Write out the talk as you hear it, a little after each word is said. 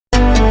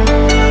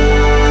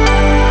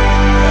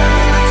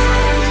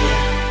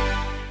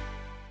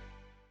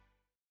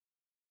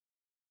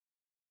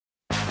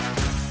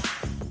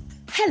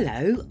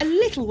Hello, a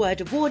little word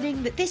of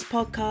warning that this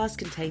podcast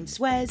contains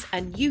swears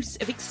and use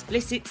of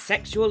explicit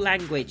sexual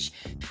language.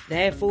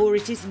 Therefore,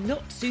 it is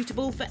not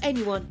suitable for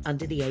anyone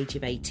under the age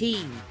of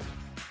 18.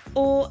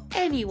 Or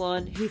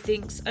anyone who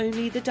thinks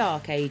only the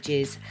Dark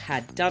Ages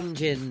had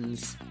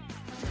dungeons.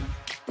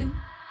 I'm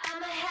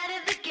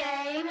ahead of the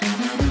game.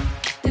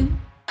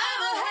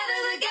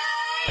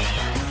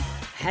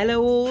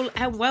 Hello all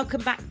and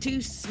welcome back to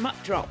Smut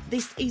Drop.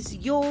 This is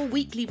your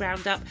weekly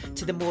roundup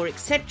to the more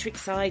eccentric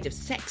side of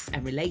sex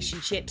and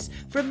relationships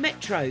from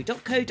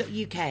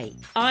metro.co.uk.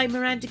 I'm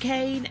Miranda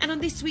Kane and on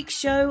this week's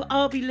show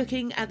I'll be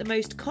looking at the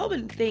most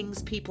common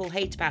things people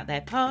hate about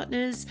their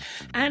partners,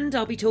 and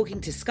I'll be talking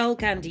to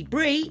SkullCandy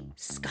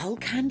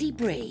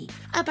Bri,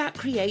 about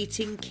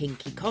creating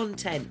kinky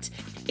content.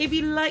 If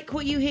you like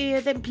what you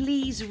hear, then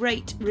please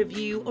rate,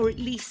 review or at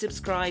least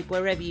subscribe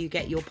wherever you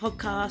get your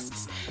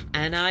podcasts,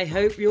 and I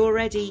hope you're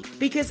ready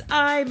because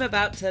I'm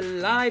about to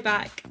lie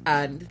back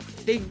and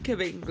think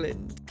of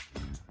England.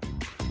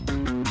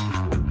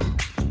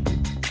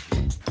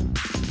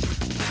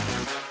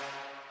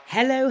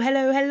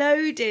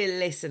 Hello, dear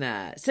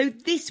listener. So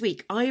this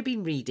week I've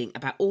been reading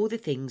about all the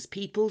things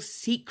people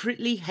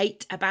secretly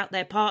hate about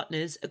their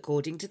partners,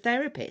 according to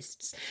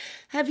therapists.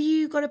 Have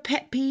you got a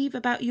pet peeve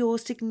about your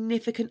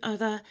significant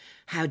other?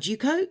 How do you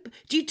cope?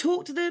 Do you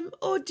talk to them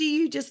or do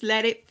you just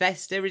let it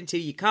fester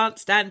until you can't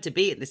stand to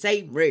be in the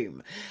same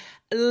room?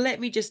 Let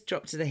me just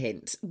drop to the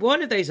hint.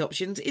 One of those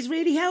options is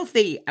really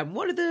healthy and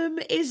one of them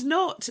is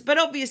not. But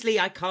obviously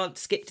I can't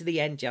skip to the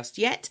end just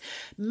yet.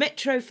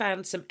 Metro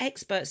found some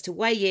experts to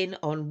weigh in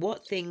on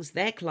what things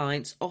their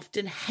clients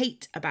often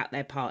hate about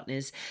their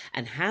partners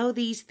and how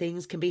these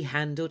things can be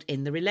handled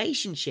in the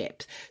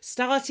relationship.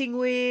 Starting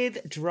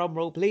with,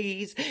 drumroll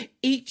please,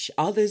 each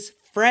other's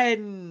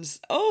friends.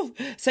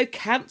 So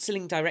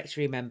counselling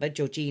directory member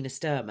Georgina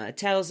Sturmer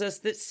tells us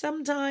that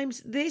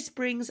sometimes this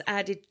brings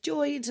added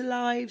joy into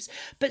lives,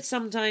 but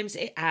sometimes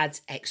it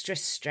adds extra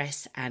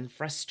stress and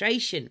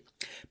frustration.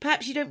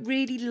 Perhaps you don't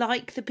really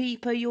like the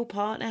people your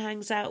partner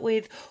hangs out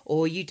with,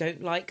 or you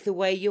don't like the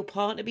way your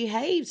partner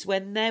behaves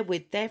when they're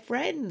with their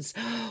friends.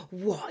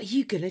 What are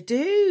you going to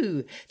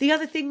do? The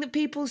other thing that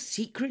people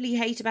secretly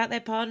hate about their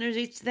partners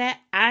is their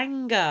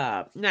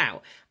anger.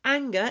 Now,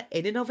 anger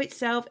in and of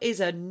itself is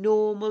a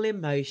normal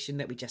emotion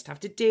that we just have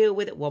to deal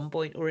with at one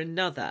point or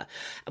another.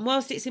 And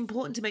whilst it's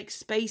important to make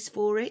space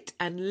for it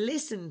and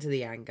listen to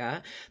the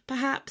anger,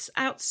 perhaps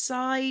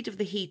outside of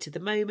the heat of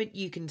the moment,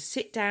 you can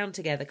sit down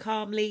together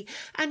calmly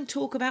and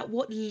talk about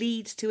what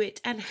leads to it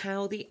and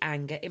how the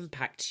anger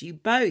impacts you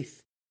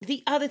both.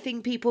 The other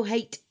thing people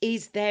hate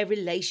is their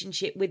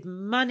relationship with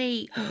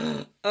money.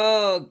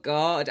 Oh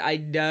God, I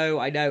know,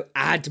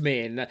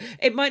 admin.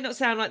 It might not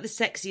sound like the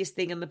sexiest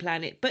thing on the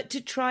planet, but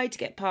to try to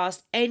get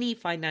past any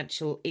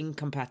financial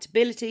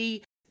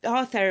incompatibility,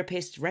 our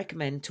therapists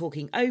recommend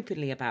talking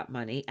openly about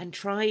money and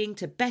trying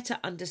to better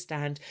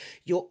understand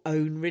your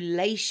own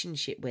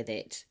relationship with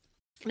it.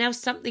 Now,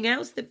 something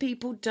else that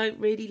people don't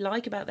really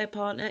like about their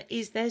partner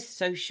is their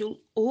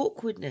social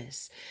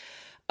awkwardness.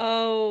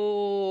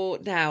 Oh,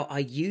 now, are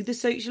you the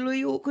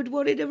socially awkward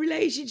one in a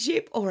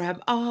relationship or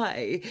am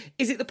I?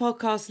 Is it the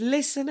podcast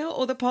listener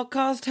or the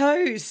podcast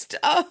host?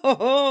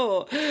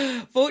 Oh,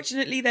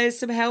 fortunately, there's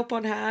some help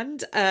on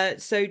hand.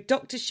 So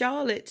Dr.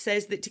 Charlotte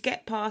says that to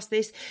get past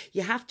this,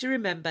 you have to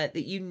remember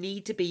that you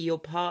need to be your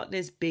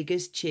partner's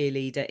biggest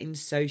cheerleader in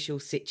social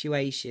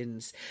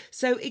situations.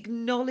 So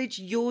acknowledge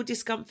your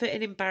discomfort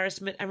and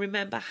embarrassment and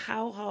remember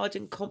how hard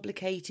and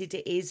complicated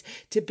it is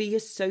to be a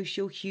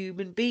social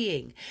human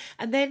being.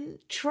 And then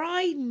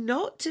try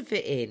not to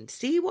fit in.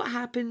 See what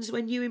happens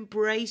when you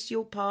embrace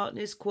your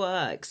partner's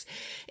quirks.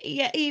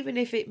 Yeah, even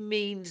if it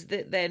means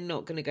that they're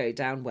not going to go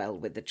down well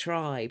with the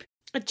tribe.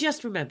 And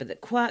just remember that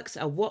quirks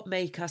are what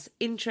make us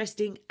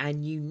interesting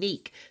and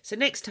unique. So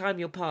next time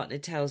your partner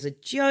tells a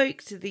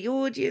joke to the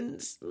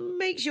audience,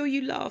 make sure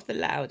you laugh the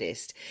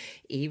loudest,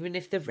 even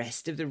if the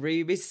rest of the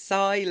room is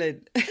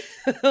silent,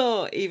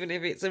 or even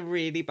if it's a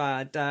really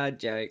bad dad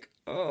joke.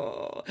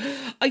 Oh,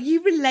 are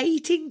you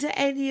relating to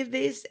any of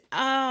this?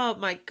 Oh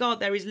my God,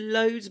 there is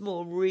loads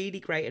more really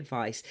great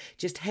advice.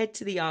 Just head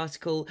to the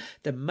article,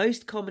 The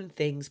Most Common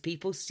Things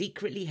People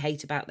Secretly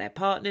Hate About Their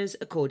Partners,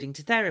 according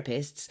to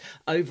therapists,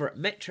 over at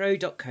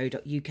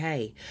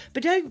metro.co.uk.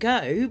 But don't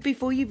go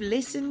before you've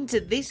listened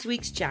to this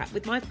week's chat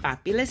with my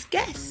fabulous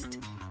guest.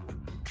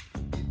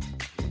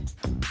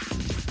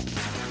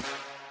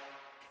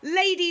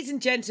 Ladies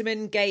and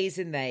gentlemen, gays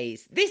and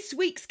theys, this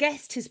week's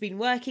guest has been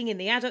working in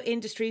the adult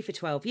industry for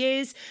 12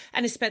 years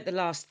and has spent the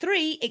last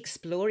 3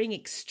 exploring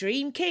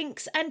extreme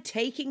kinks and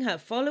taking her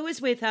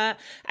followers with her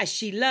as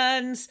she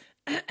learns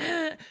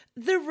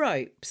the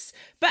ropes.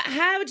 But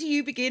how do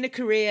you begin a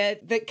career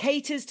that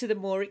caters to the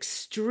more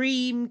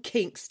extreme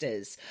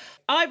kinksters?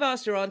 I've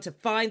asked her on to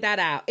find that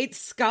out.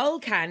 It's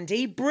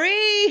SkullCandy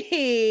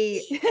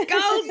Bri!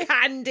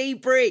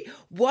 SkullCandy Bri!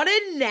 What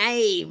a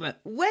name!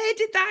 Where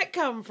did that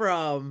come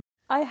from?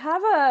 I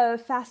have a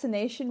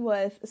fascination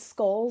with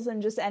skulls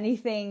and just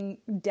anything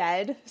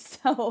dead,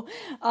 so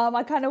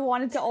I kind of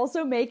wanted to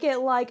also make it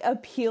like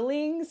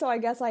appealing. So I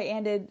guess I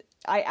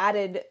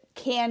added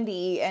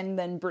Candy and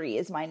then Bri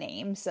is my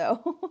name.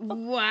 So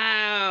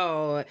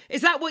Wow,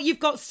 is that what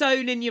you've got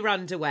sewn in your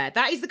underwear?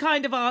 That is the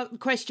kind of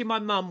question my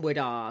mum would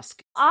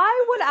ask.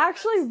 I would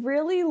actually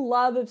really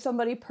love if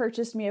somebody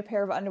purchased me a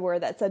pair of underwear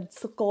that said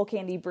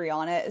SkullCandy Bri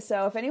on it.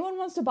 So if anyone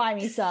wants to buy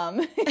me some,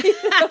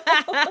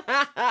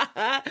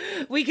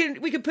 we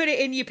can put it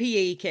in your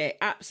PE kit.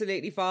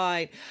 Absolutely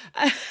fine.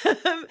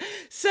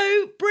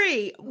 So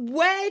Bri,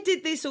 where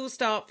did this all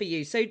start for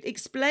you? So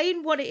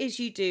explain what it is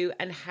you do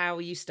and how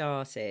you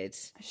started.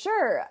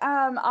 Sure.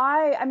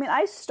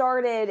 I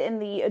started in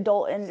the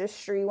adult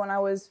industry when I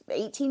was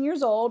 18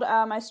 years old.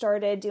 I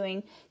started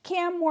doing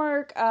cam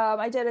work.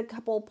 I did a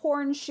couple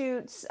porn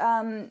shoots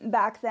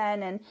back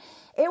then, and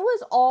it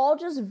was all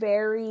just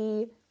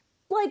very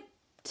like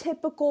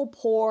typical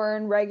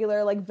porn,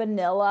 regular like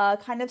vanilla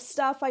kind of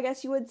stuff, I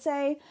guess you would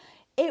say.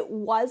 It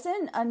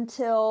wasn't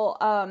until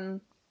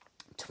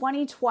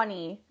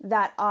 2020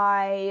 that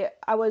I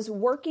was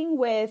working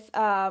with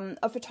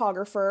a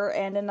photographer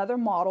and another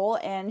model,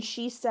 and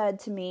she said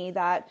to me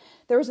that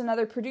there was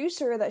another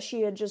producer that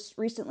she had just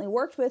recently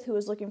worked with who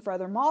was looking for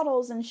other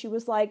models, and she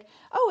was like,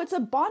 oh, it's a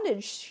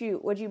bondage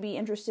shoot, would you be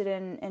interested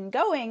in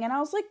going? And I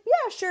was like,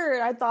 yeah,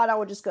 sure. I thought I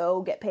would just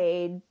go get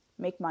paid,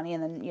 make money,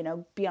 and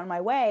then be on my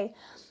way.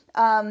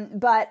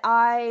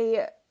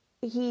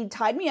 He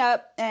tied me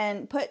up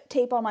and put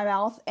tape on my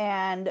mouth,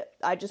 and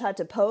I just had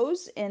to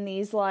pose in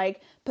these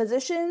like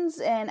positions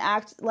and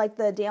act like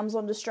the damsel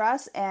in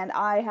distress. And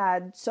I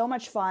had so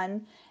much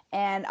fun,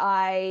 and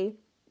I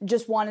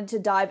just wanted to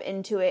dive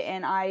into it,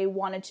 and I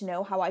wanted to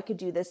know how I could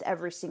do this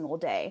every single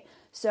day.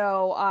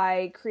 So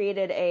I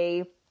created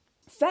a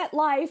Fet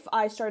Life.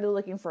 I started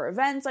looking for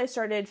events. I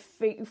started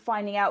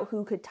finding out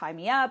who could tie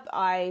me up.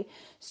 I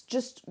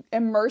just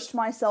immersed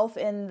myself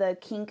in the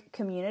kink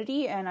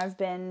community, and I've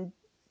been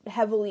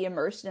heavily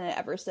immersed in it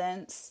ever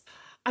since.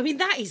 I mean,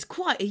 that is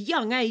quite a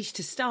young age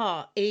to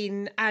start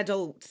in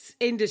adult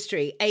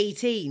industry,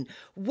 18.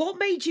 What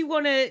made you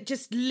want to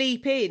just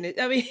leap in?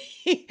 I mean,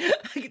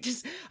 I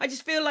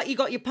just feel like you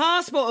got your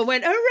passport and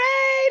went,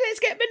 hooray,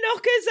 let's get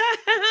binoculars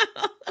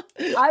out.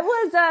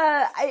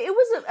 It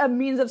was a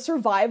means of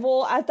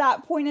survival at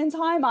that point in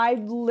time. I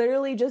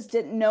literally just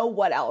didn't know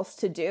what else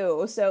to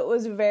do. So it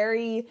was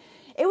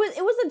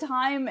a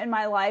time in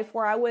my life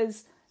where I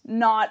was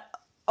not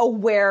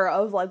aware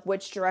of like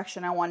which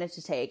direction I wanted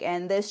to take,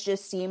 and this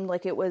just seemed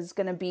like it was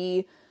going to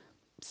be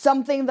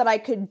something that I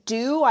could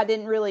do. I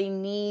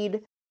didn't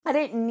need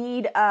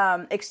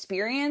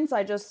experience.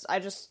 I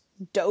just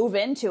dove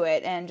into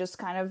it and just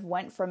kind of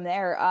went from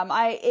there.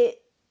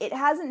 It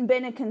hasn't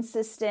been a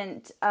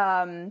consistent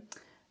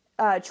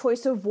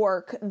choice of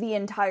work the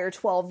entire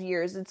 12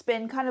 years. It's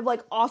been kind of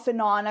like off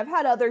and on. I've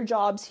had other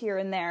jobs here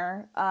and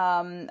there.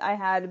 I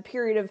had a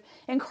period of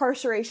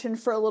incarceration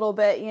for a little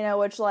bit,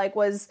 which like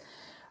was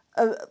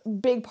a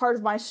big part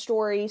of my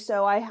story,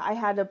 so I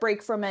had to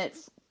break from it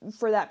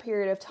for that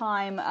period of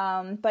time.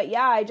 But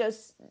yeah,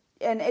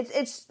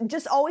 it's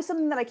just always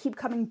something that I keep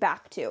coming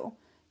back to.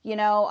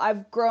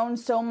 I've grown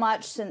so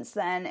much since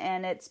then,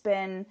 and it's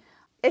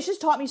just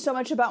taught me so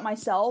much about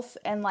myself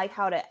and like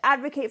how to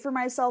advocate for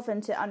myself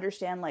and to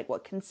understand like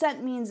what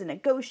consent means and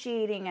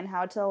negotiating and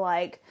how to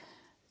like,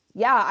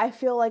 yeah, I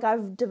feel like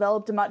I've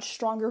developed a much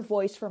stronger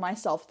voice for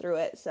myself through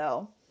it,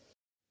 so.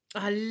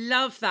 I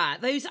love that.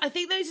 I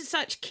think those are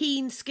such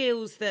keen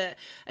skills that,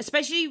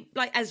 especially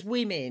like as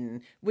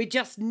women, we're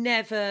just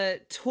never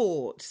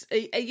taught.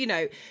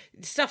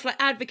 Stuff like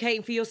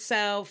advocating for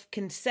yourself,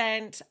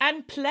 consent,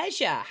 and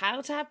pleasure.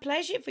 How to have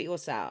pleasure for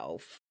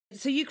yourself.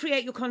 So you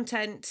create your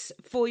content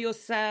for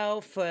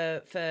yourself,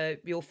 for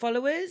your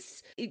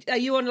followers? Are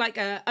you on like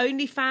a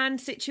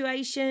OnlyFans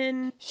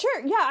situation? Sure,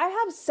 yeah, I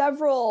have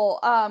several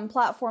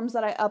platforms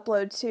that I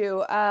upload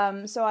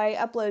to. So I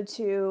upload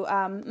to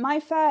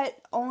MyFet,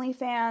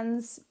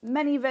 OnlyFans,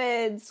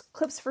 ManyVids,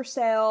 Clips for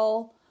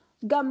Sale,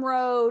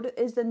 Gumroad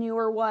is the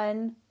newer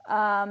one.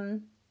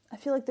 I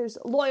feel like there's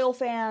Loyal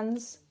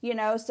Fans,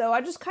 so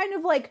I just kind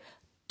of like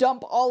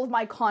dump all of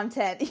my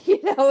content,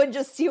 and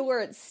just see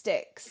where it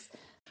sticks.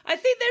 I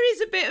think there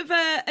is a bit of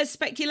a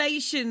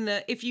speculation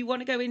that if you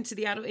want to go into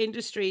the adult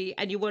industry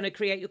and you want to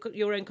create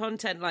your own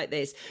content like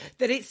this,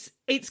 that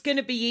it's going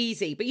to be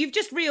easy. But you've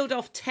just reeled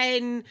off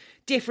 10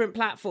 different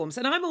platforms,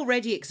 and I'm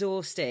already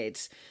exhausted.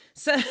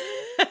 So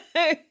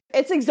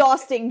it's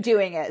exhausting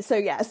doing it. So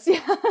yes.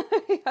 Yeah.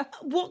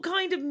 What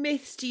kind of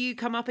myths do you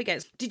come up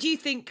against? Did you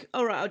think,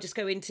 all right, I'll just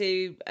go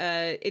into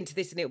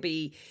this and it'll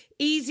be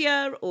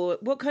easier? Or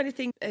what kind of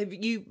thing have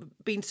you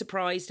been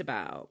surprised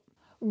about?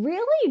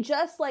 Really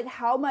just like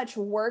how much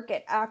work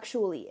it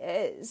actually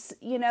is.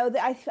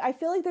 I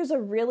feel like there's a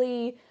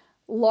really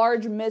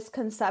large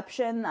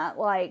misconception that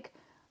like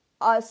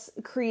us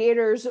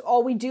creators,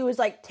 all we do is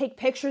like take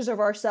pictures of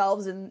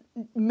ourselves and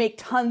make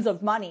tons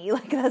of money.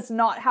 Like that's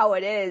not how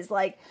it is.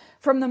 Like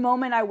from the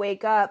moment I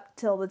wake up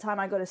till the time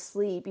I go to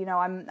sleep, you know,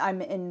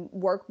 I'm in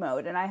work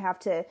mode, and I have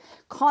to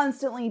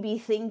constantly be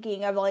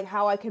thinking of like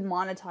how I can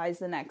monetize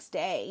the next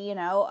day, you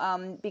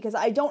know, because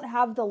I don't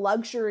have the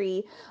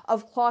luxury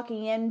of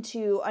clocking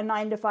into a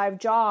 9-to-5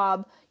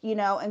 job, you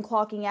know, and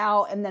clocking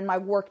out, and then my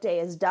workday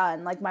is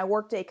done. Like my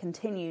workday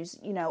continues,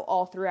 you know,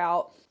 all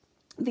throughout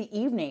the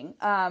evening.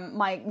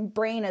 My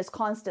brain is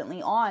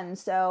constantly on.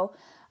 So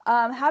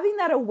having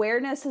that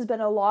awareness has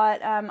been a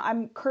lot.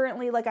 I'm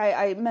currently, like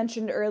I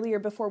mentioned earlier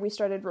before we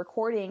started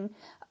recording,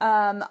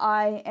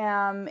 I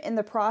am in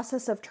the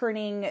process of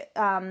turning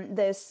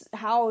this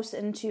house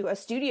into a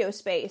studio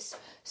space.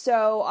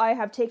 So I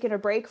have taken a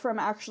break from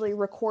actually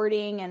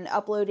recording and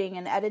uploading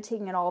and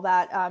editing and all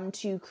that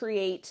to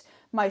create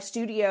my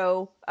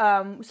studio.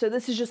 So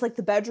this is just like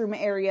the bedroom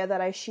area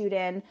that I shoot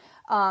in.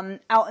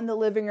 Out in the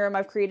living room,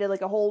 I've created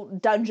like a whole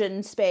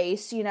dungeon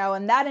space, you know,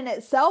 and that in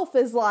itself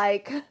is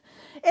like,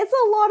 it's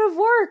a lot of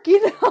work,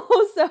 you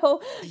know.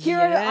 So here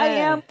I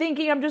am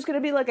thinking I'm just going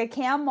to be like a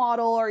cam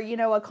model or, you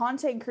know, a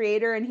content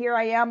creator. And here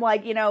I am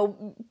like, you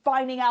know,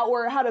 finding out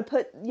how to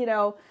put, you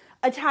know,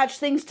 attach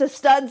things to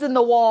studs in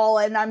the wall,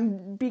 and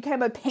I'm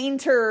became a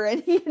painter,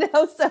 and, you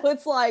know, so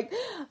it's like,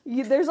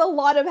 there's a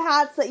lot of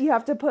hats that you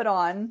have to put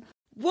on.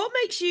 What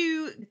makes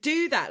you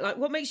do that? Like,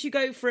 what makes you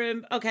go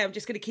from, okay, I'm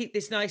just going to keep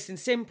this nice and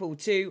simple,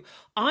 to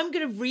I'm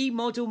going to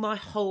remodel my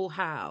whole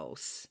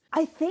house?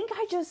 I think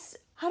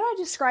how do I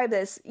describe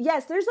this?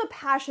 Yes, there's a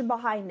passion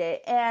behind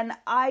it, and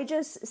I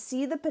just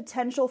see the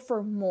potential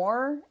for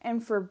more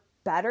and for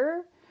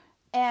better,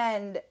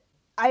 and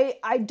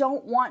I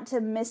don't want to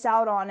miss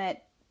out on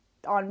it,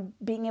 on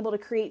being able to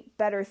create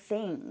better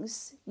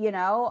things, you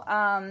know?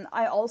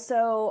 I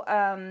also,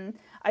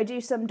 I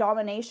do some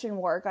domination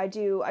work. I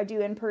do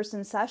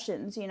in-person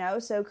sessions, you know,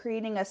 so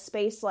creating a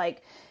space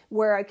like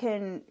where I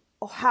can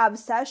have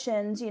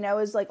sessions, you know,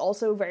 is like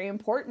also very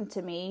important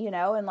to me, you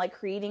know, and like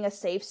creating a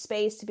safe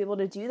space to be able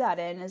to do that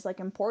in is like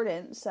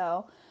important.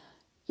 So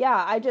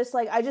yeah, I just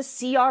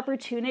see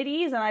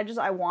opportunities, and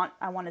I want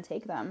to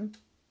take them.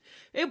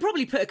 It'll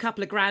probably put a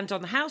couple of grand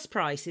on the house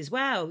price as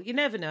well. You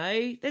never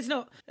know.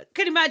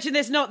 Can imagine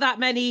there's not that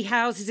many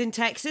houses in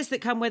Texas that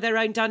come with their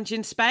own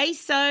dungeon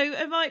space. So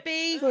it might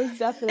be. Most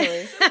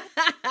definitely.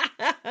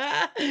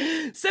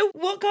 So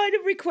what kind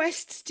of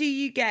requests do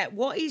you get?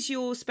 What is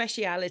your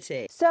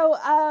speciality? So,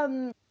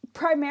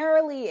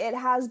 primarily it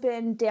has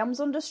been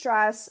damsel in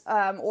distress,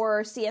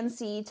 or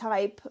CNC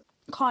type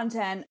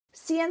content.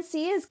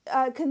 CNC is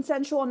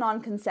consensual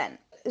non-consent.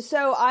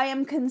 So I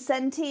am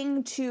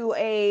consenting to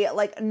a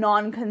like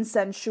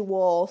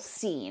non-consensual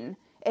scene,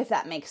 if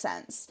that makes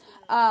sense.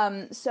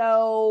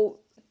 So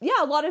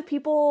yeah, a lot of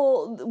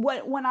people,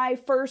 when I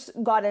first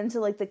got into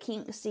like the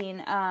kink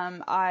scene,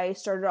 I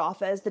started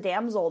off as the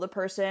damsel, the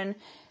person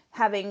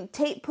having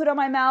tape put on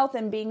my mouth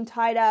and being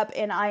tied up,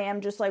 and I am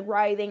just like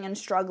writhing and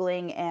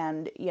struggling,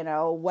 and, you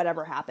know,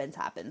 whatever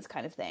happens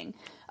kind of thing.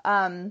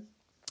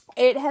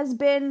 It has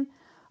been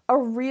a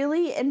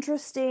really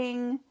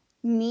interesting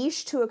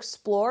niche to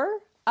explore,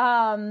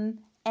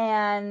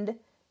 and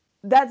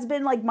that's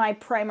been like my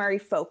primary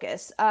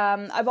focus.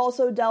 I've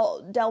also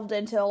delved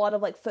into a lot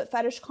of like foot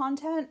fetish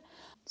content,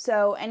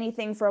 so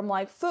anything from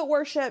like foot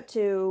worship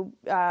to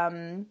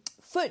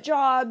foot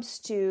jobs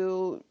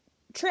to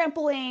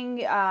trampling,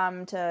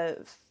 to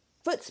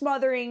foot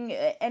smothering,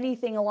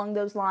 anything along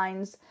those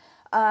lines,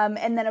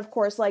 and then of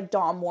course like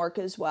dom work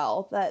as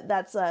well.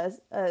 That's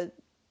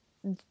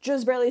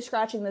just barely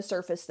scratching the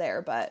surface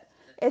there, but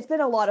it's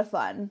been a lot of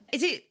fun.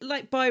 Is it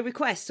like by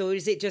request, or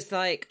is it just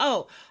like,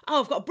 oh,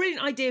 I've got a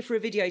brilliant idea for a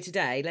video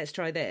today, let's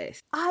try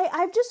this?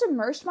 I've just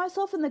immersed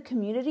myself in the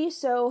community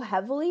so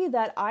heavily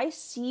that I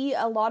see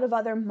a lot of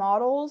other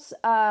models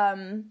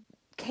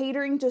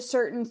catering to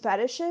certain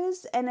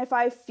fetishes, and if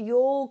I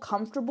feel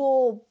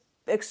comfortable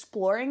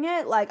exploring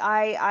it, like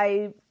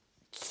I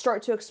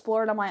start to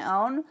explore it on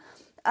my own.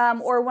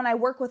 Or when I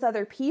work with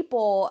other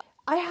people,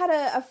 I had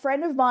a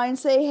friend of mine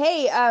say,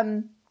 hey,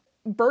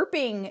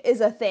 burping is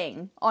a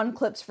thing on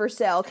Clips for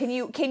Sale. Can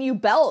you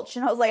belch?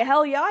 And I was like,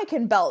 hell yeah, I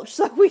can belch.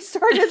 So we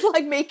started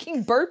like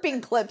making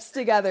burping clips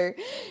together,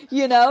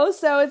 you know?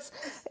 So it's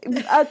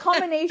a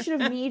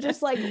combination of me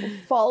just like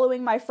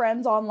following my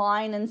friends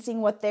online and seeing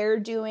what they're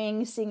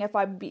doing, seeing if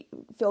I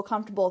feel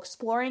comfortable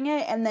exploring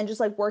it, and then just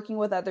like working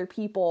with other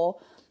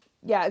people,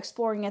 yeah,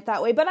 exploring it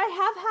that way. But I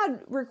have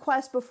had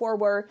requests before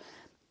where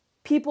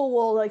people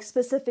will like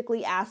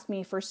specifically ask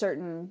me for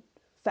certain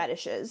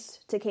fetishes,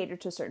 to cater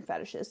to certain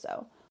fetishes.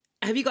 So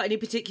have you got any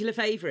particular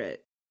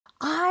favorite?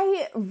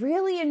 I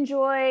really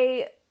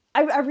enjoy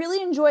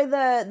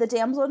the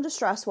damsel in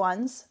distress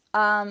ones.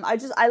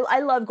 I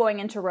love going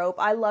into rope.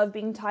 I love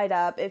being tied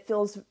up. It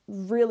feels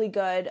really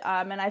good.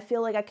 And I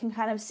feel like I can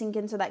kind of sink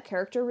into that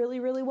character really,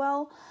 really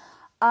well.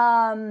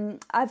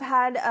 I've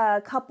had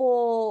a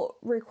couple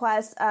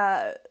requests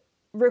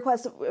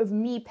of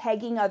me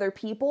pegging other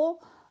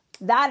people.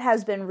 That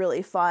has been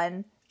really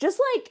fun.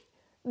 Just like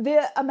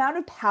the amount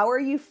of power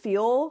you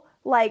feel,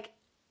 like,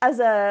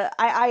 I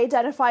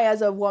identify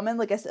as a woman,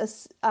 like a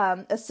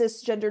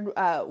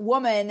cisgendered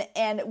woman,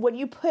 and when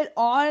you put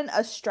on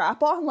a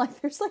strap on, like,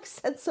 there's like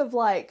sense of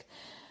like,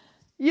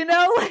 you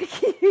know,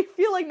 like you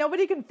feel like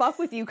nobody can fuck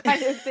with you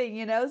kind of thing,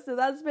 you know? So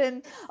that's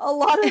been a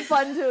lot of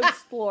fun to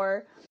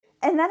explore.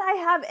 And then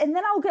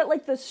I'll get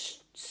like the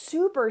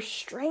super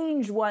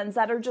strange ones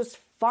that are just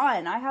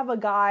fun. I have a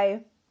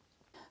guy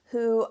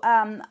who,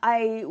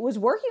 I was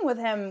working with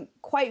him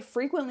quite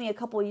frequently a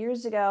couple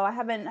years ago. I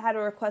haven't had a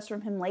request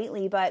from him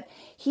lately, but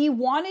he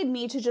wanted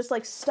me to just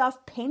like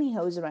stuff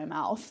pantyhose in my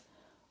mouth.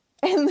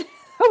 And that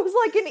was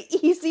like an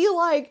easy,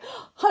 like,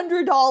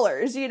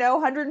 $100, you know,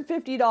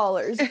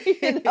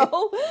 $150, you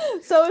know?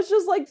 So it's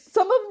just like,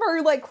 some of them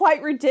are like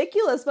quite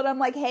ridiculous, but I'm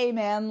like, hey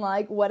man,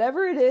 like,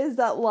 whatever it is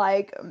that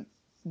like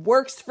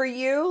works for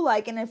you,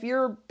 like, and if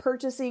you're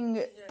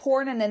purchasing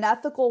porn in an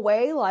ethical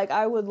way, like,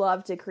 I would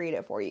love to create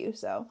it for you.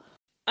 So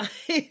I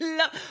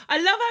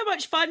love how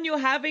much fun you're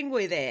having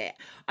with it.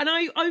 And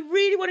I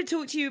really want to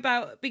talk to you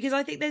about, because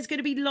I think there's going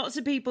to be lots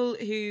of people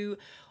who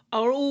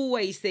are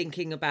always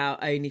thinking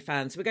about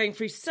OnlyFans. We're going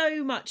through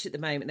so much at the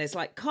moment. There's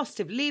like cost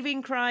of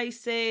living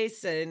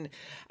crisis and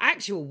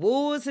actual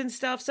wars and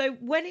stuff. So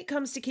when it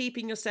comes to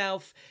keeping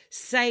yourself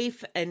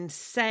safe and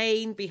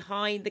sane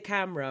behind the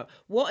camera,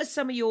 what are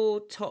some of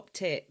your top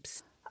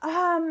tips?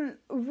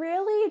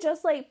 Really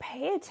just like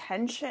pay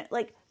attention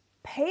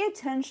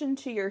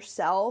to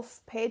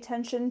yourself, pay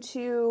attention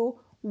to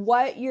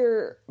what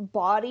your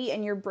body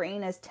and your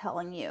brain is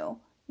telling you.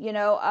 You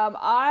know,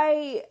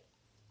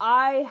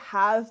 I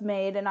have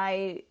made, and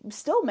I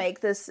still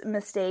make this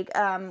mistake,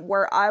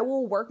 where I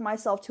will work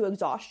myself to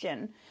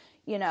exhaustion,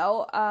 you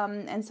know,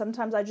 and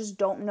sometimes I just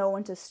don't know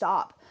when to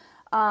stop.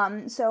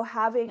 So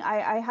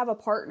I have a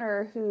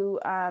partner who,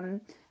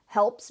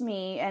 helps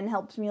me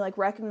like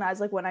recognize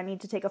like when I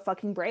need to take a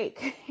fucking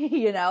break,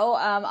 you know.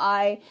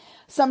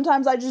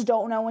 Sometimes I just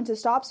don't know when to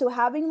stop. So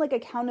having like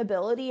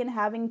accountability and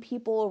having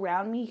people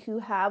around me who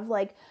have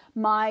like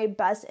my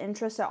best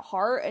interests at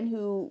heart and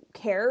who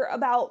care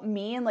about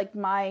me and like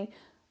my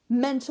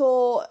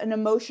mental and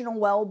emotional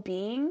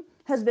well-being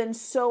has been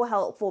so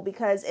helpful,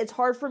 because it's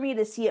hard for me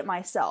to see it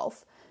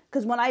myself.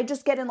 Because when I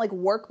just get in like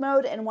work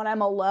mode and when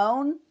I'm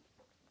alone,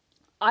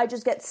 I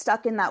just get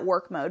stuck in that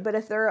work mode. But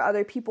if there are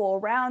other people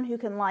around who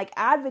can like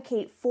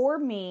advocate for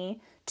me,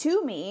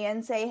 to me,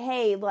 and say,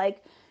 hey,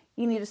 like,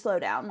 you need to slow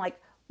down.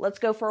 Like, let's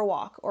go for a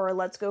walk, or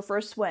let's go for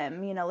a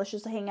swim, you know, let's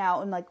just hang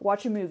out and like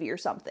watch a movie or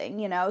something,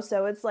 you know?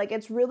 So it's like,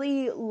 it's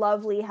really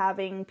lovely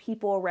having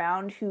people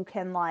around who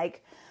can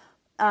like,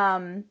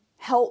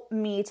 help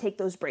me take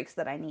those breaks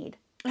that I need.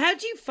 How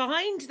do you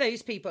find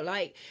those people?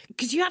 Like,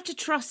 because you have to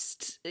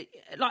trust,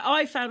 like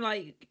I found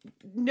like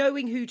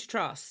knowing who to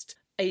trust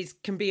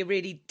can be a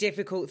really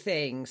difficult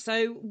thing.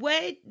 So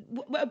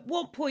at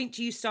what point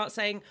do you start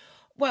saying,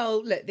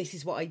 well, look, this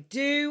is what I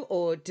do,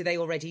 or do they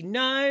already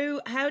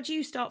know? How do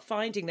you start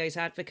finding those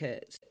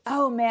advocates?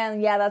 Oh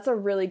man, yeah, that's a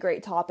really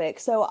great topic.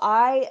 So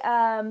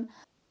I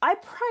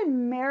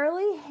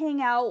primarily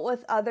hang out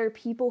with other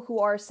people who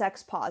are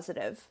sex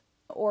positive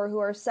or who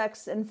are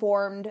sex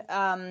informed,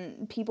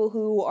 people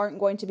who aren't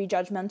going to be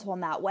judgmental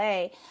in that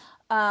way.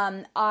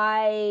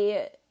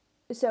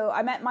 So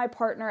I met my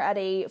partner at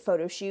a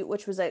photo shoot,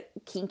 which was a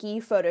kinky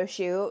photo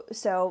shoot.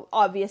 So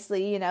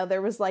obviously, you know,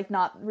 there was like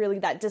not really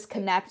that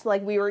disconnect.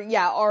 Like we were,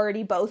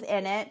 already both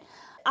in it.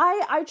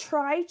 I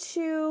try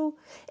to,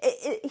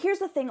 here's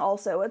the thing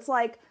also, it's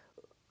like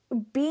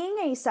being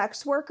a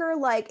sex worker,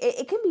 like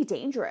it can be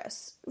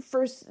dangerous.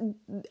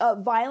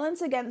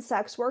 Violence against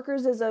sex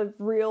workers is a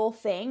real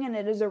thing and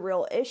it is a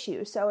real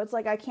issue. So it's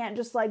like, I can't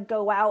just like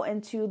go out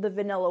into the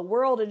vanilla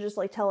world and just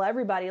like tell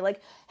everybody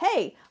like,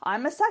 hey,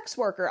 I'm a sex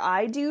worker.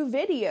 I do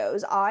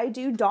videos. I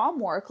do dom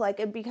work.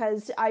 Like,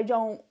 because I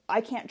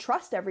can't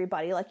trust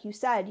everybody, like you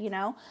said, you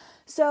know?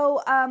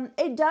 So,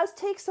 it does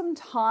take some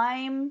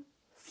time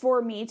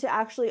for me to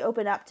actually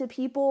open up to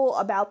people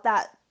about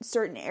that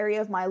certain area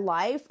of my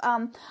life.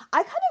 I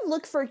kind of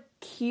look for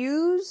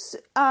cues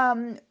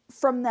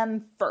from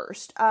them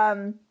first.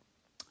 I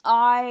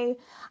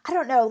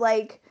don't know,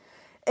 like,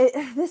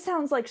 this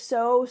sounds like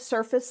so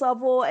surface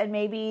level, and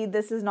maybe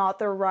this is not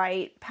the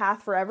right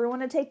path for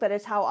everyone to take, but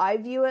it's how I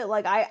view it.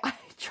 Like, I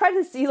try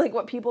to see like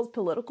what people's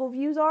political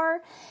views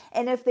are,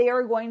 and if they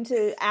are going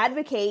to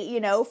advocate, you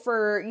know,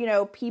 for, you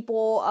know,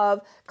 people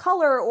of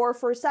color, or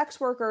for sex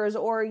workers,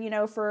 or, you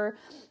know, for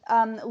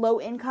low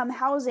income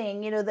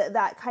housing, you know,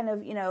 that kind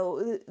of, you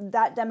know,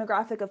 that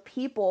demographic of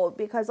people,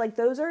 because like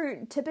those are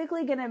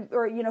typically gonna,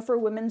 or, you know, for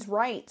women's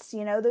rights,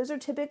 you know, those are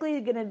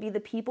typically gonna be the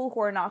people who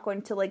are not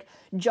going to like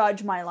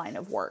judge my line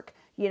of work,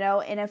 you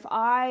know. And if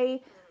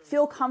I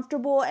feel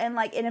comfortable and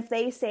like, and if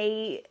they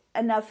say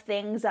enough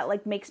things that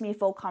like makes me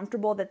feel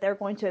comfortable that they're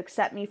going to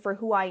accept me for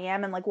who I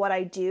am and like what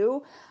I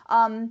do,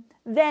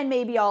 then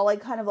maybe I'll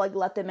like kind of like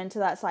let them into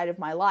that side of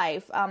my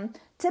life.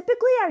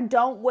 Typically I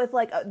don't with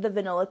like the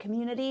vanilla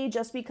community,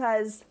 just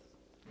because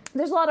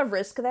there's a lot of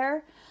risk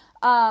there.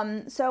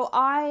 So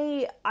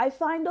I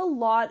find a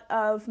lot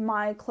of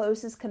my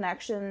closest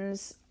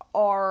connections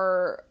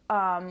are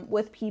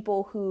with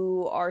people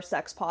who are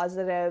sex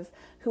positive,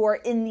 who are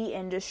in the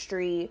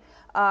industry.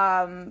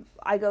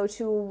 I go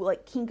to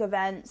like kink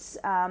events.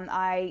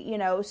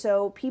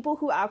 So people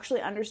who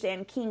actually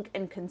understand kink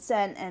and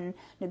consent and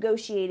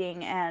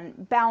negotiating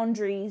and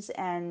boundaries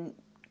and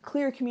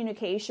clear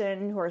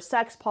communication, who are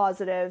sex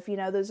positive,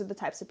 those are the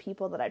types of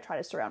people that I try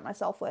to surround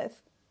myself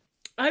with.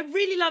 I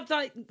really love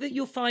that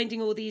you're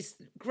finding all these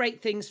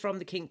great things from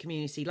the kink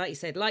community, like you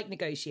said, like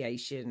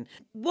negotiation.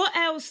 What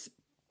else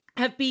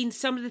have been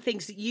some of the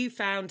things that you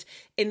found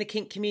in the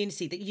kink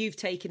community that you've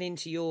taken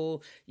into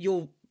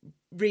your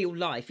real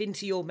life,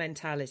 into your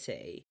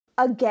mentality?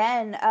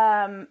 Again,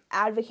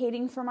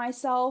 advocating for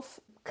myself,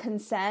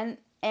 consent,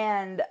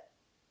 and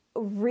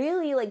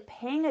really like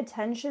paying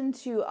attention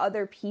to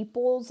other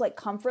people's like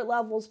comfort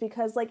levels,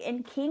 because like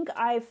in kink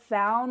I've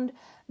found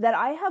that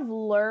I have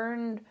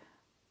learned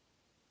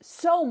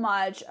so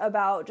much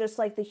about just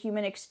like the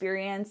human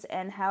experience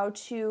and how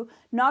to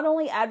not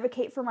only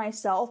advocate for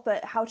myself,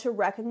 but how to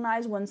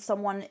recognize when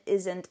someone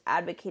isn't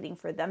advocating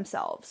for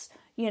themselves,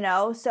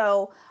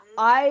 So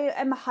I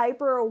am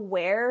hyper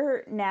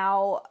aware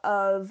now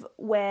of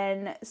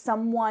when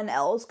someone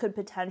else could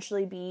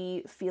potentially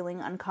be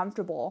feeling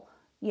uncomfortable,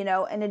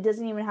 and it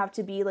doesn't even have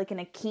to be like in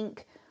a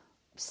kink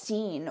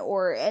scene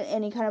or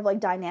any kind of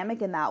like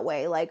dynamic in that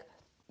way. Like,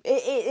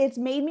 it's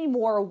made me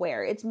more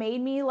aware. It's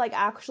made me like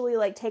actually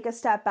like take a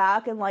step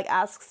back and like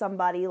ask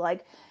somebody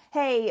like,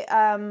 hey,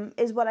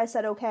 is what I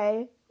said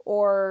okay?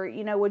 Or,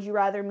 would you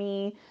rather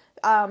me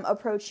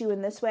approach you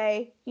in this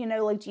way?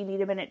 Like, do you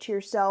need a minute to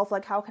yourself?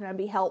 Like, how can I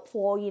be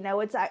helpful?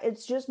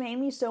 It's just made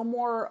me so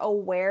more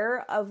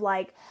aware of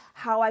like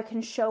how I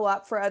can show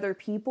up for other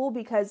people,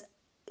 because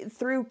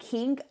through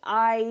kink,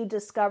 I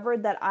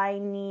discovered that I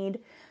need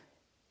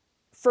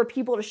for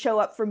people to show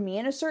up for me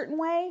in a certain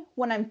way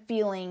when I'm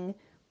feeling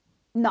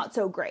not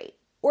so great,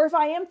 or if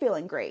I am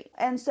feeling great.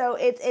 And so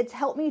it's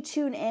helped me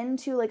tune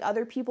into like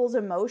other people's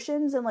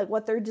emotions and like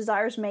what their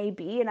desires may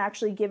be, and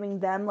actually giving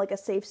them like a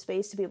safe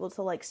space to be able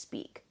to like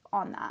speak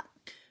on that.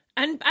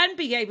 And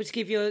being able to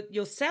give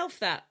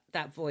yourself that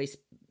voice.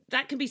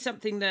 That can be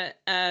something that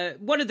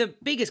one of the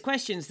biggest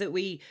questions that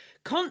we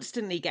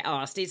constantly get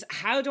asked is,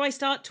 how do I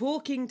start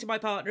talking to my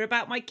partner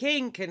about my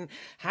kink, and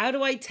how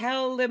do I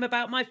tell them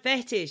about my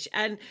fetish?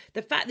 And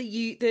the fact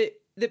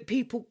that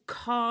people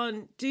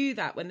can't do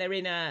that when they're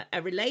in a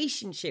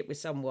relationship with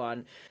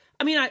someone.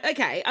 I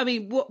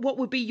mean, what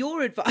would be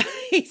your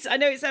advice? I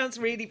know it sounds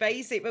really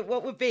basic, but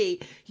what would be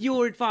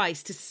your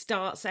advice to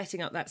start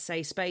setting up that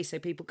safe space so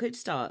people could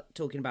start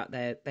talking about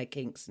their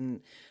kinks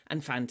and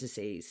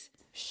fantasies?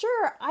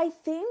 Sure. I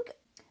think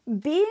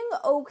being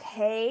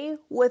okay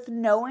with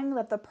knowing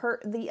that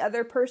the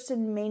other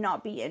person may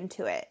not be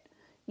into it.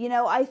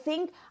 I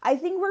think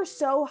we're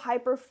so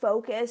hyper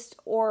focused,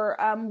 or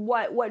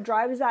what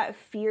drives that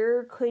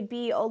fear could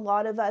be a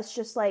lot of us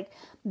just like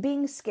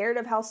being scared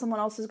of how someone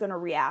else is going to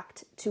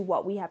react to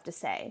what we have to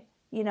say,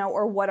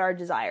 or what our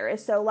desire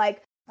is. So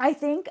like, I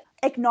think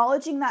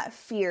acknowledging that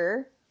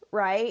fear,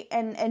 right,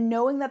 and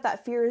knowing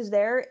that fear is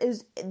there,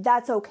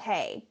 that's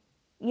okay.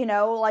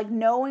 Like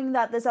knowing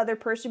that this other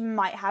person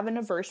might have an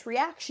adverse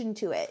reaction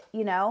to it,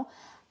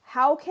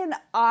 how can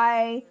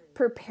I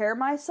prepare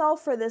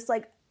myself for this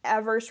like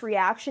adverse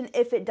reaction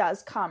if it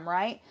does come,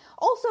 right?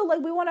 Also,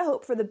 like, we want to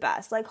hope for the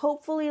best. Like,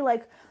 hopefully,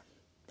 like,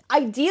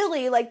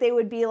 ideally, like, they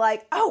would be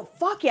like, oh,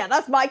 fuck yeah,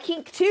 that's my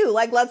kink too.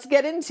 Like, let's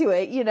get into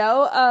it,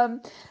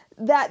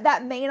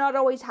 that may not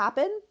always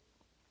happen.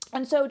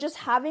 And so just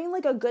having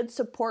like a good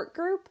support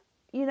group,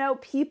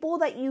 people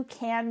that you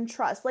can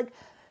trust. Like,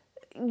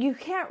 you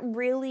can't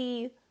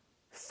really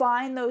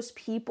find those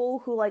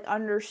people who like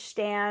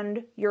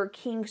understand your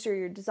kinks or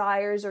your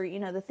desires or,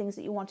 the things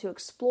that you want to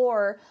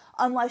explore,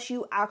 unless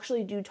you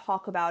actually do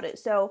talk about it.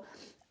 So,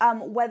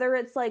 whether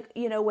it's like,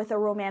 with a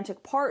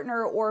romantic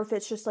partner, or if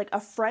it's just like a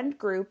friend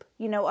group,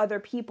 other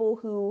people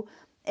who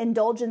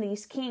indulge in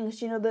these kinks,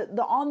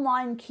 the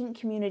online kink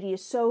community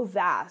is so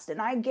vast,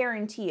 and I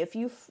guarantee if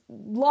you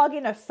log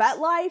in a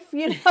FetLife,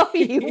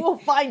 you will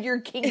find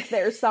your kink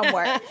there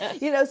somewhere.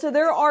 So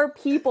there are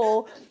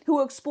people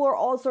who explore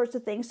all sorts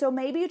of things. So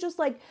maybe just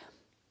like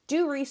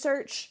do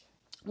research,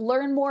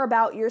 learn more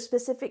about your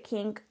specific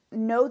kink,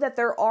 know that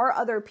there are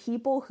other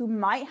people who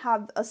might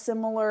have a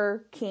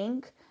similar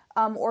kink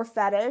or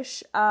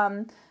fetish.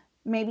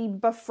 Maybe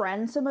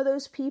befriend some of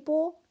those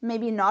people,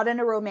 maybe not in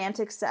a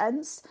romantic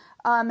sense.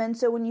 And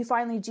so when you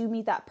finally do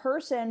meet that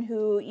person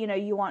who,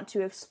 you want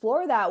to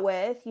explore that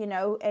with,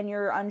 and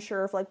you're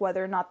unsure of like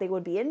whether or not they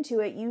would be into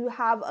it, you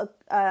have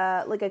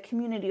a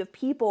community of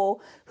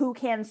people who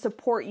can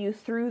support you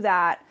through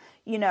that,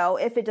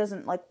 if it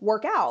doesn't like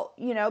work out,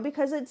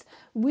 because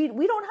we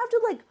don't have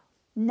to like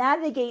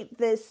navigate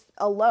this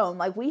alone.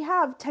 Like, we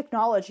have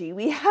technology,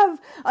 we have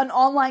an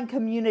online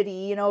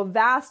community, a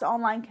vast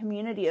online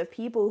community of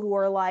people who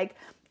are like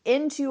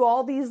into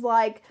all these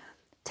like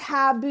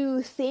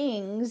taboo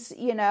things,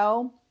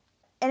 and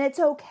it's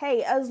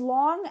okay as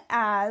long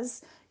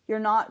as you're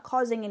not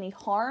causing any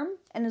harm,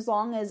 and as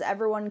long as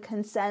everyone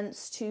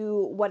consents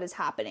to what is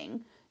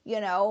happening,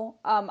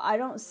 I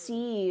don't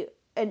see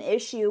an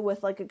issue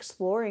with like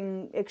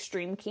exploring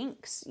extreme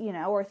kinks,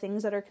 or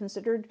things that are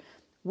considered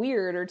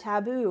weird or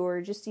taboo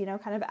or just,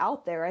 kind of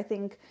out there. I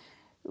think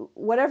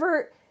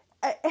whatever.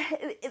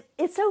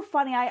 It's so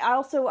funny. I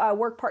also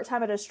work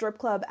part-time at a strip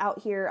club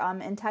out here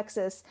in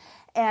Texas,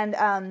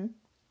 and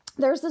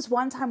there's this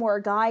one time where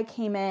a guy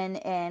came in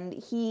and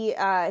he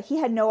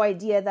had no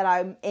idea that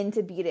I'm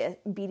into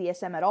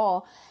BDSM at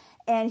all,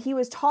 and he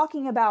was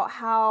talking about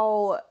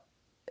how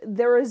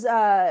there was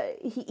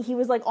he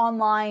was like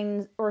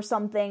online or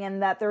something,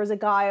 and that there was a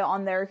guy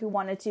on there who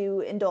wanted to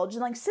indulge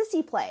in like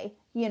sissy play,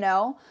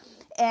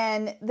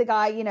 and the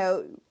guy,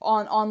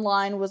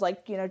 online was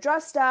like,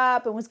 dressed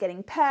up and was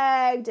getting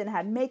pegged and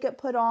had makeup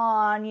put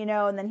on,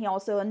 and then he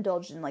also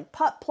indulged in like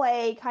putt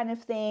play kind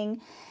of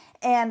thing.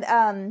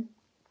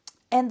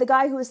 And the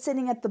guy who was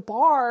sitting at the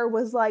bar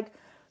was like,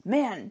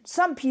 man,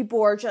 some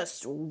people are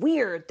just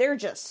weird. They're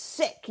just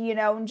sick,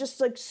 and just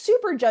like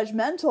super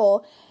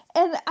judgmental.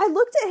 And I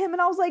looked at him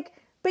and I was like,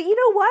 but you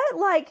know what?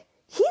 Like,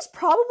 he's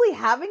probably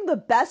having the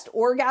best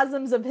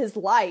orgasms of his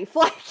life.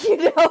 Like,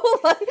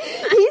 like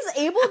he's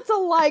able to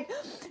like,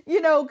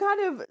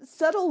 kind of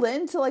settle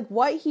into like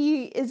what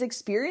he is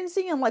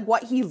experiencing and like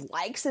what he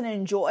likes and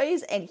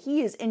enjoys. And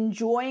he is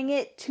enjoying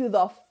it to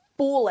the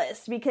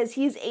fullest because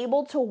he's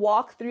able to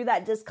walk through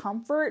that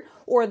discomfort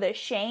or the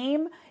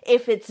shame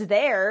if it's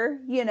there,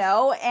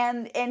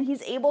 and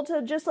he's able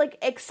to just like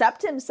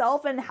accept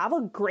himself and have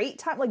a great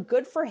time. Like,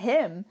 good for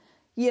him.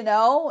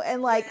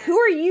 And like, who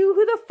are you?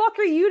 Who the fuck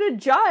are you to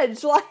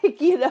judge?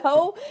 Like,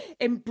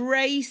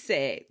 Embrace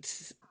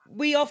it.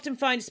 We often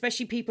find,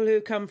 especially people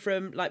who come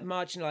from like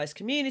marginalised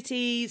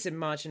communities and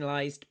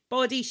marginalised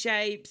body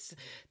shapes,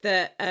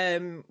 that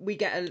we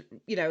get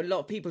a lot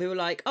of people who are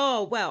like,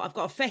 oh, well, I've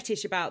got a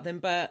fetish about them,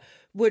 but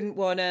wouldn't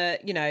want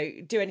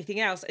to, do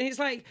anything else. And it's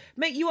like,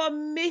 mate, you are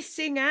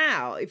missing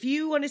out. If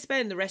you want to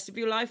spend the rest of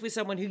your life with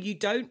someone who you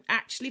don't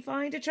actually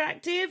find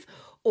attractive,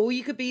 or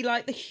you could be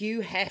like the Hugh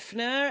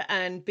Hefner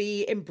and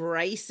be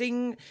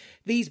embracing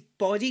these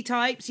body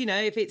types,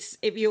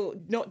 if you're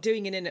not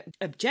doing it in an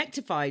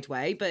objectified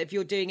way, but if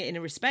you're doing it in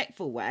a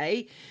respectful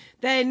way,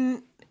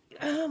 then,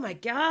 oh my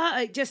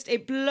God,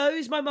 it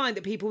blows my mind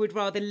that people would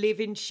rather live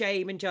in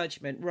shame and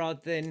judgment rather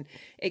than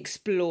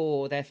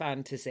explore their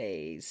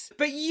fantasies.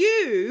 But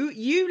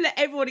you let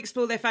everyone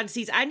explore their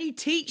fantasies and you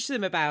teach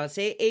them about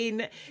it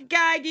in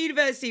Gag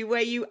University,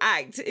 where you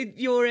act.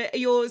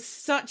 You're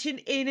such an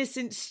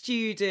innocent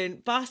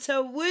student.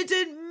 Butter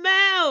wouldn't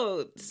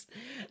melt.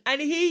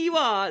 And here you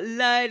are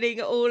learning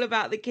all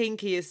about the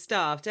kinkiest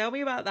stuff. Tell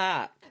me about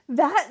that.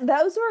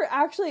 Those were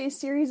actually a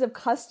series of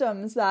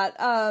customs that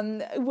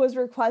was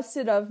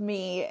requested of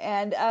me,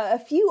 and a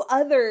few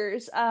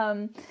others.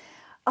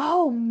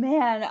 Oh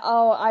man,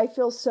 I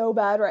feel so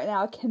bad right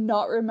now. I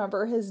cannot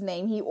remember his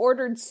name. He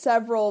ordered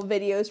several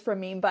videos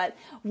from me, but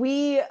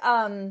we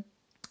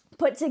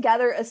put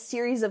together a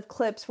series of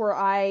clips where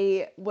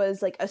I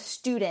was like a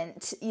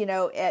student,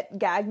 at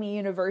Gag Me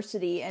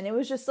University, and it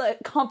was just a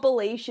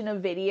compilation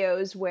of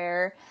videos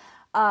where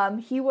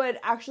he would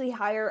actually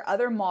hire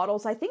other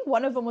models. I think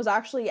one of them was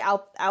actually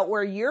out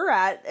where you're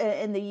at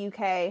in the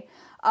UK.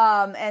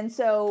 And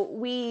so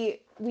we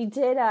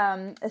did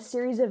a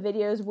series of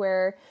videos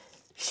where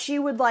she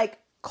would like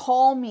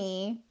call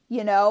me,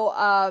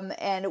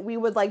 and we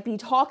would like be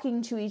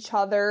talking to each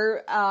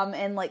other,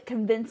 and like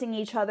convincing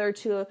each other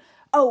to,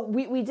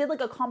 we did like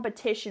a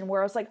competition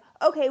where I was like,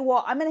 okay,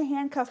 well, I'm going to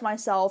handcuff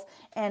myself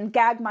and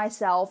gag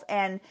myself,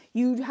 and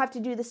you have to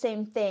do the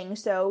same thing.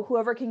 So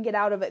whoever can get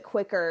out of it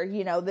quicker,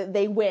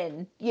 they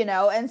win,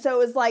 And so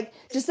it was like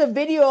just a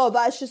video of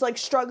us just like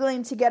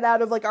struggling to get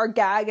out of like our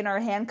gag and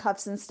our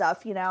handcuffs and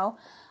stuff,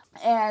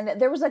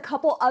 And there was a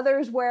couple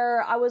others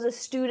where I was a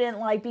student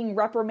like being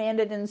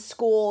reprimanded in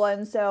school,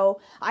 and so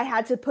I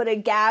had to put a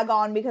gag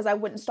on because I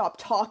wouldn't stop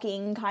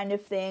talking kind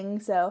of thing.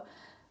 So,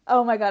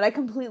 oh my God, I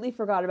completely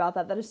forgot about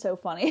that. That is so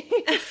funny.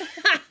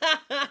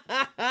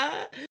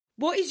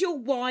 What is your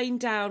wind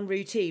down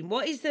routine?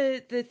 What is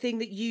the thing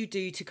that you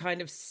do to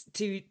kind of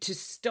to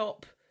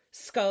stop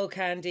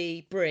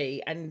SkullCandy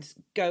Bri and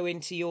go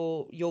into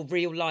your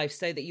real life,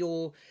 so that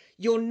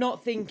you're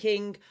not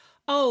thinking,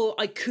 oh,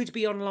 I could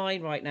be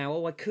online right now,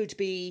 or I could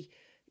be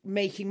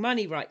making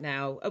money right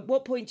now? At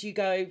what point do you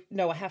go,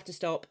 no, I have to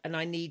stop and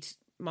I need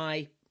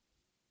my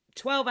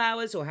 12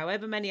 hours or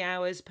however many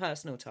hours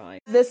personal time?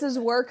 This is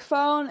work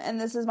phone and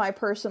this is my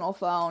personal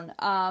phone.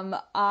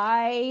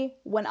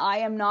 When I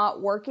am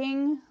not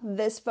working,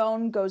 this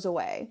phone goes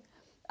away.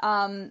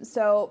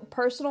 So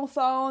personal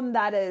phone,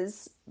 that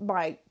is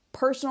my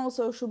personal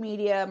social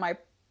media, my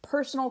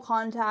personal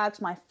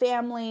contacts, my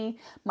family,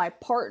 my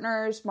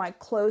partners, my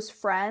close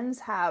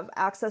friends have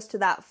access to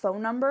that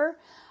phone number.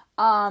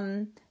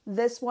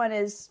 This one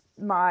is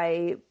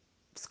my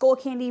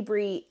SkullCandy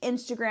Bri,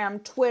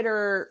 Instagram,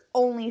 Twitter,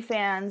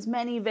 OnlyFans,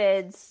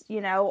 ManyVids,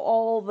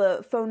 all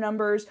the phone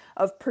numbers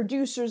of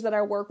producers that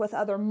I work with,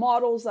 other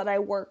models that I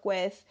work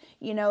with,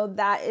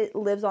 that it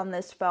lives on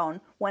this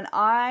phone. When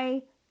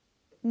I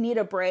need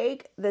a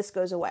break, this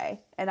goes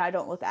away and I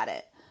don't look at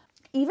it.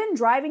 Even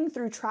driving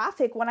through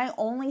traffic, when I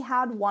only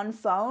had one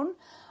phone,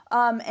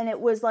 and it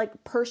was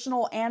like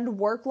personal and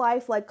work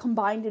life like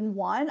combined in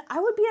one, I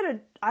would be at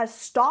a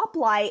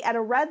stoplight at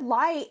a red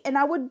light and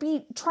I would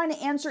be trying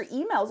to answer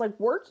emails, like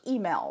work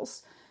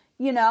emails,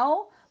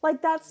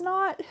 like that's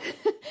not,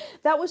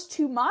 that was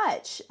too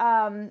much.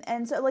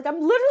 And so like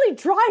I'm literally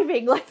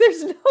driving, like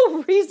there's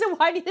no reason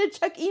why I need to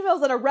check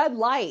emails at a red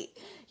light,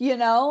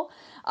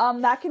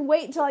 that can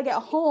wait until I get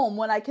home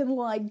when I can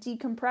like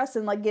decompress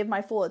and like give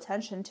my full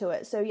attention to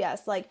it. So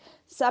yes, like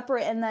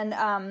separate. And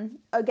then,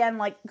 again,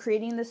 like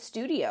creating the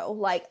studio,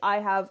 like I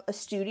have a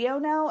studio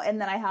now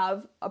and then I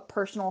have a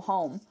personal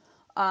home.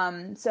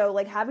 So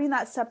like having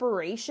that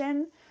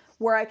separation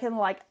where I can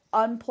like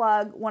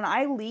unplug when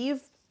I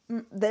leave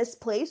this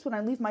place, when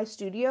I leave my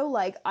studio,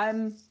 like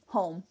I'm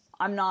home.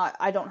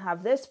 I don't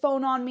have this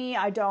phone on me.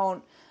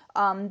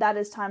 That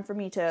is time for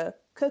me to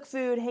cook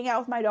food, hang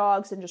out with my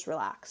dogs and just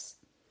relax.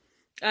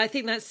 I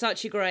think that's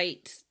such a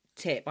great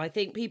tip. I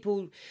think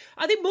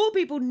more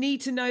people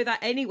need to know that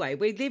anyway.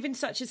 We live in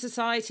such a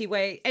society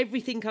where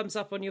everything comes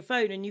up on your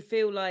phone and you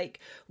feel like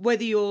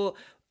whether you're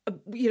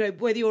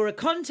a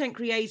content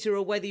creator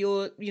or whether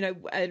you're,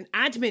 an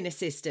admin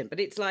assistant, but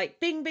it's like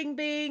bing, bing,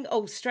 bing.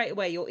 Oh, straight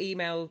away your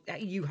email,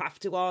 you have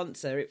to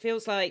answer. It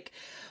feels like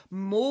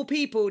more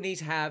people need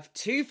to have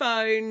two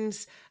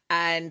phones.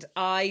 And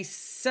I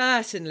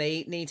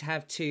certainly need to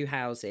have two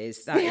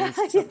houses. That is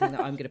something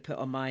that I'm going to put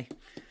on my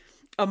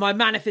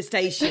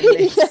manifestation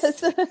list.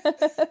 Yes.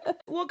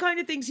 What kind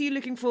of things are you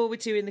looking forward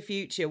to in the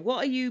future?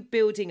 What are you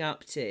building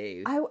up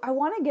to? I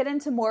want to get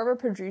into more of a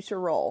producer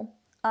role.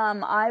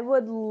 I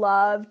would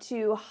love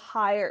to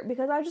hire,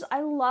 because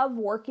I love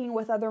working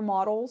with other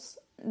models.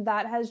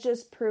 That has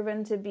just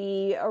proven to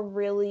be a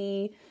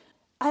really,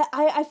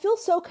 I feel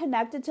so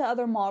connected to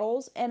other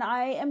models, and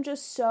I am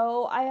just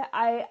so,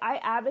 I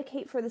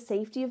advocate for the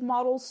safety of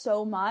models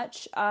so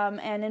much.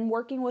 And in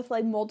working with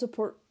like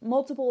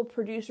multiple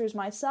producers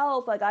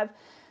myself, like I've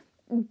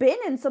been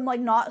in some like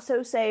not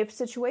so safe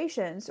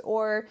situations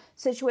or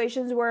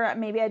situations where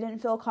maybe I didn't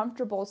feel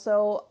comfortable.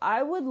 So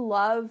I would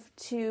love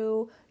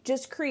to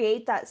just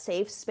create that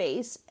safe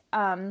space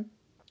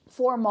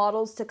for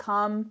models to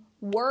come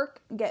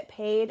work, get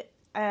paid,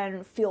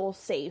 and feel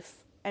safe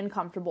and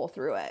comfortable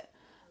through it.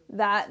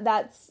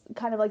 That's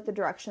kind of like the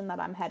direction that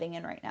I'm heading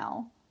in right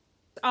now.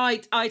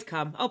 I'd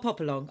come. I'll pop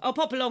along. I'll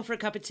pop along for a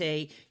cup of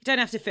tea. You don't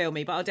have to film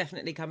me, but I'll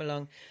definitely come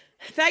along.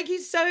 Thank you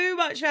so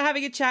much for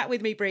having a chat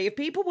with me, Bri. If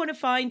people want to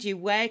find you,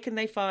 where can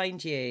they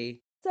find you?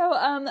 So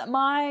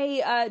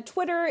my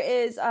Twitter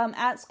is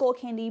at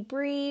SkullCandy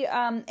Bri,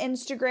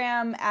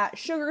 Instagram at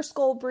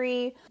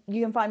SugarSkullBri.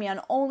 You can find me on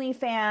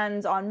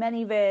OnlyFans, on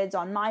ManyVids,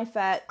 on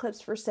MyFet,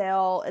 Clips for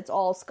Sale. It's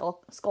all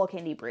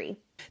SkullCandy Bri.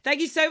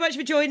 Thank you so much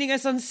for joining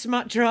us on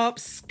Smut Drop,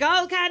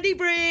 SkullCandy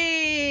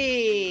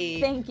Bri.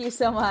 Thank you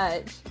so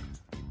much.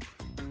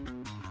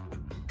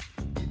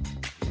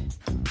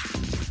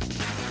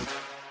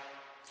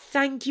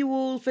 Thank you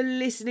all for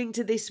listening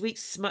to this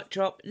week's Smut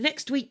Drop.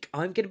 Next week,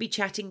 I'm going to be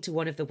chatting to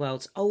one of the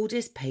world's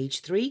oldest page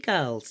 3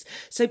 girls.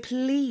 So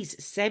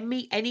please send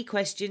me any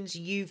questions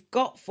you've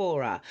got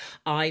for her.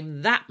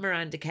 I'm that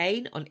Miranda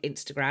Kane on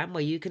Instagram,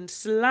 where you can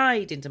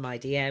slide into my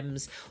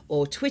DMs,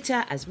 or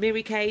Twitter as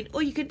Miri Kane,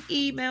 or you can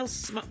email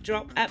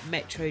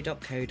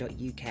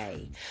smutdrop@metro.co.uk.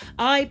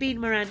 I've been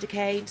Miranda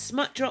Kane.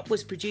 Smut Drop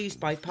was produced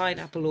by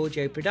Pineapple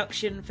Audio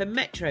Production for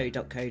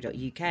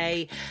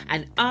metro.co.uk,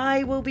 and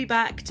I will be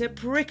back to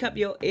prick up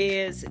your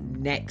ears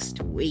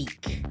next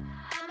week.